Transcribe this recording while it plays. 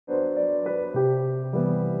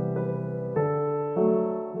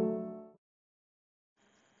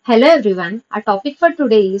Hello everyone, our topic for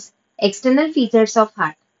today is external features of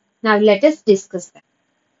heart. Now let us discuss them.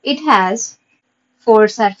 It has four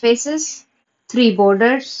surfaces, three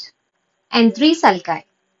borders, and three sulci.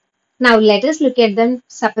 Now let us look at them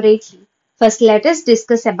separately. First, let us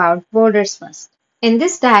discuss about borders first. In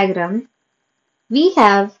this diagram, we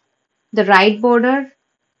have the right border.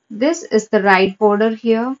 This is the right border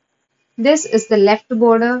here. This is the left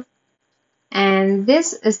border, and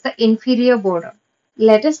this is the inferior border.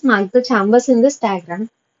 Let us mark the chambers in this diagram.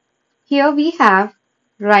 Here we have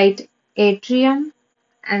right atrium,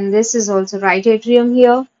 and this is also right atrium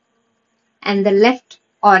here, and the left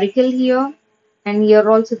auricle here, and here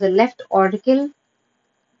also the left auricle,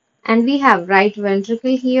 and we have right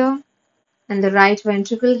ventricle here, and the right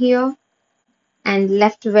ventricle here, and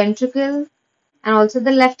left ventricle, and also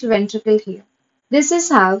the left ventricle here. This is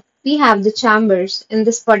how we have the chambers in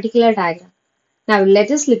this particular diagram. Now let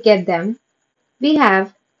us look at them. We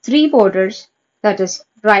have three borders, that is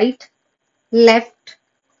right, left,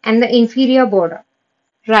 and the inferior border.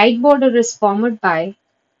 Right border is formed by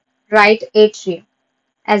right atrium.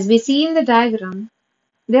 As we see in the diagram,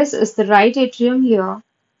 this is the right atrium here,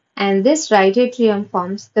 and this right atrium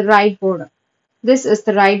forms the right border. This is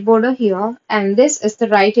the right border here, and this is the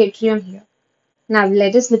right atrium here. Now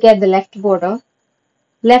let us look at the left border.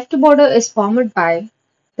 Left border is formed by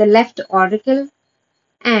the left auricle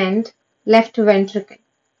and left ventricle.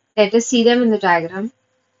 Let us see them in the diagram.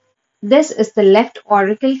 This is the left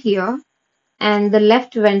auricle here and the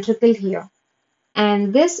left ventricle here.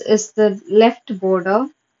 And this is the left border.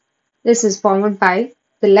 This is formed by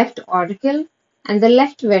the left auricle and the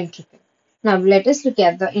left ventricle. Now let us look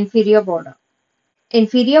at the inferior border.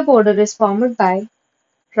 Inferior border is formed by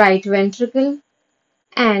right ventricle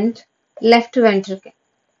and left ventricle.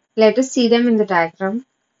 Let us see them in the diagram.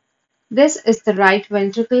 This is the right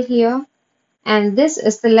ventricle here, and this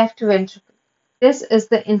is the left ventricle. This is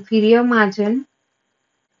the inferior margin.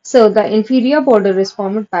 So the inferior border is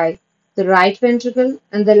formed by the right ventricle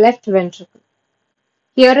and the left ventricle.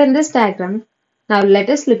 Here in this diagram, now let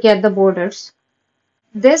us look at the borders.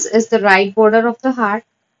 This is the right border of the heart.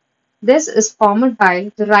 This is formed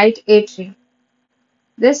by the right atrium.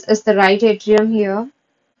 This is the right atrium here.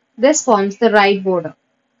 This forms the right border.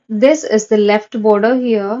 This is the left border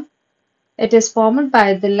here. It is formed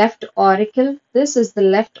by the left auricle. This is the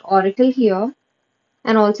left auricle here,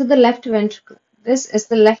 and also the left ventricle. This is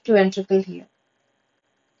the left ventricle here.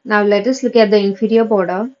 Now let us look at the inferior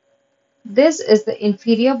border. This is the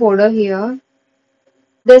inferior border here.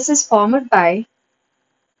 This is formed by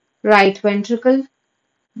right ventricle.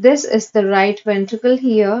 This is the right ventricle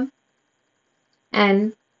here,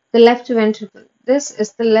 and the left ventricle. This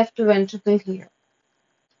is the left ventricle here.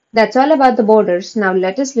 That's all about the borders. Now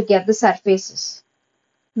let us look at the surfaces.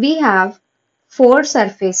 We have four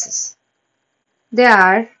surfaces. They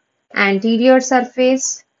are anterior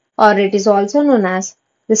surface, or it is also known as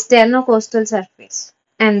the sternocostal surface.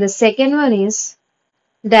 And the second one is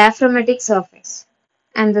diaphragmatic surface.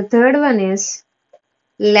 And the third one is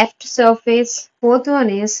left surface. Fourth one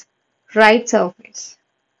is right surface.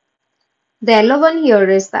 The yellow one here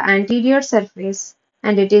is the anterior surface,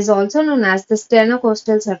 and it is also known as the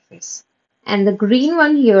sternocostal surface. And the green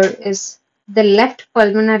one here is the left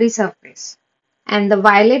pulmonary surface. And the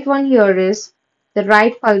violet one here is the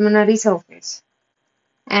right pulmonary surface.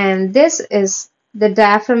 And this is the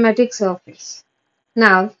diaphragmatic surface.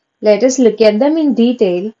 Now, let us look at them in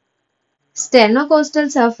detail. Sternocostal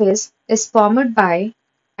surface is formed by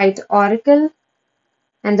right auricle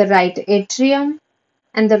and the right atrium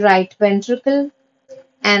and the right ventricle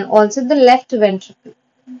and also the left ventricle.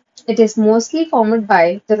 It is mostly formed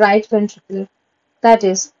by the right ventricle, that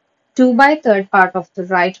is 2 by 3rd part of the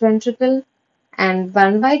right ventricle and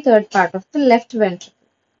 1 by 3rd part of the left ventricle.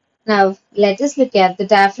 Now let us look at the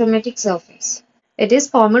diaphragmatic surface. It is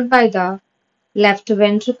formed by the left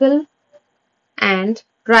ventricle and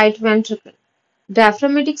right ventricle.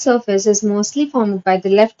 Diaphragmatic surface is mostly formed by the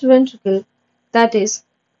left ventricle, that is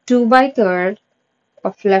 2 by 3rd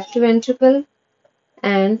of left ventricle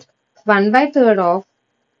and 1 by 3rd of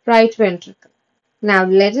right ventricle. Now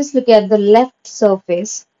let us look at the left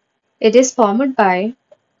surface. It is formed by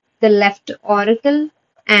the left auricle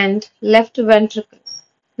and left ventricle.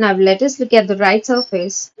 Now let us look at the right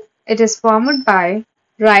surface. It is formed by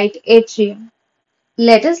right atrium.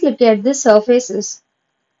 Let us look at the surfaces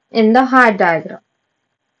in the heart diagram.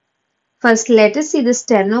 First, let us see the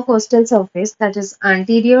sternocostal surface, that is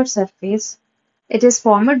anterior surface. It is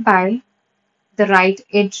formed by the right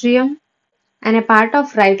atrium and a part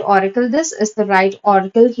of right auricle. This is the right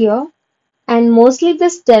auricle here. And mostly the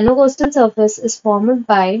sternocostal surface is formed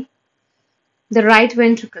by The right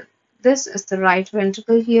ventricle. This is the right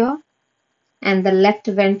ventricle here, and the left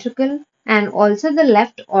ventricle, and also the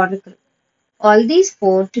left auricle. All these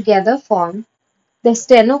four together form the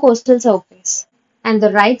sternocostal surface, and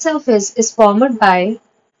the right surface is formed by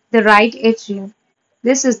the right atrium.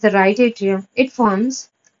 This is the right atrium. It forms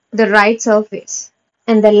the right surface,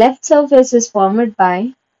 and the left surface is formed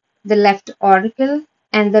by the left auricle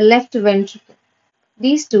and the left ventricle.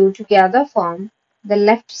 These two together form the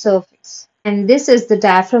left surface. And this is the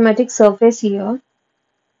diaphragmatic surface here.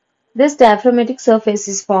 This diaphragmatic surface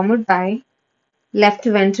is formed by left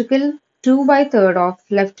ventricle, 2 by 3rd of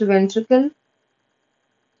left ventricle,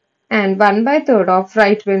 and 1 by 3rd of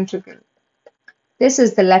right ventricle. This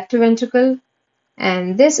is the left ventricle,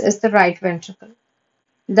 and this is the right ventricle.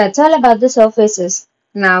 That's all about the surfaces.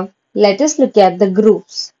 Now let us look at the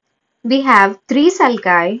grooves. We have three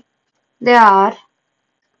sulci. They are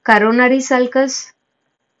coronary sulcus.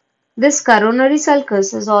 This coronary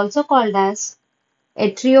sulcus is also called as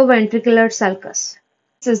atrioventricular sulcus.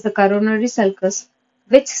 This is the coronary sulcus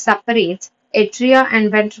which separates atria and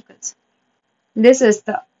ventricles. This is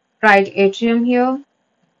the right atrium here,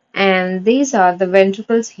 and these are the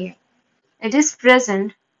ventricles here. It is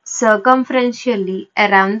present circumferentially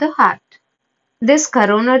around the heart. This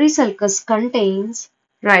coronary sulcus contains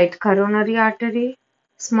right coronary artery,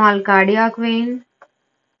 small cardiac vein,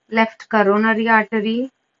 left coronary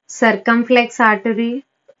artery, circumflex artery,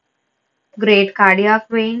 great cardiac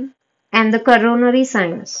vein, and the coronary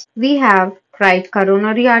sinus. We have right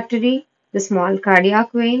coronary artery, the small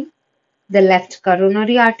cardiac vein, the left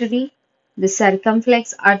coronary artery, the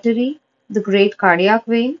circumflex artery, the great cardiac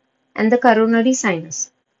vein, and the coronary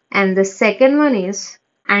sinus. And the second one is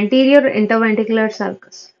anterior interventricular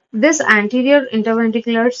sulcus. This anterior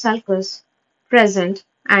interventricular sulcus present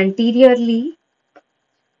anteriorly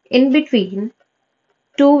in between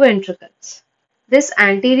two ventricles. This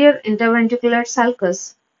anterior interventricular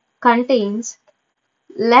sulcus contains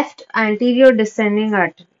left anterior descending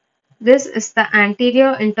artery. This is the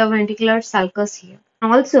anterior interventricular sulcus here.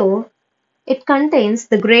 Also, it contains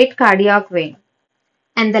the great cardiac vein.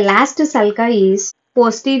 And the last sulci is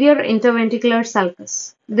posterior interventricular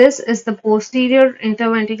sulcus. This is the posterior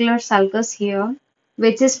interventricular sulcus here,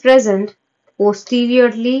 which is present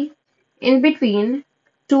posteriorly in between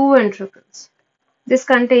two ventricles. This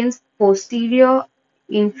contains posterior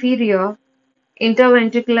inferior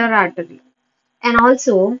interventricular artery and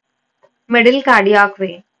also middle cardiac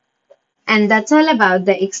vein. And that's all about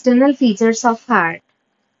the external features of heart.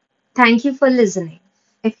 Thank you for listening.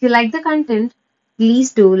 If you like the content,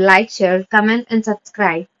 please do like, share, comment, and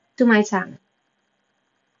subscribe to my channel.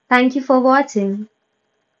 Thank you for watching.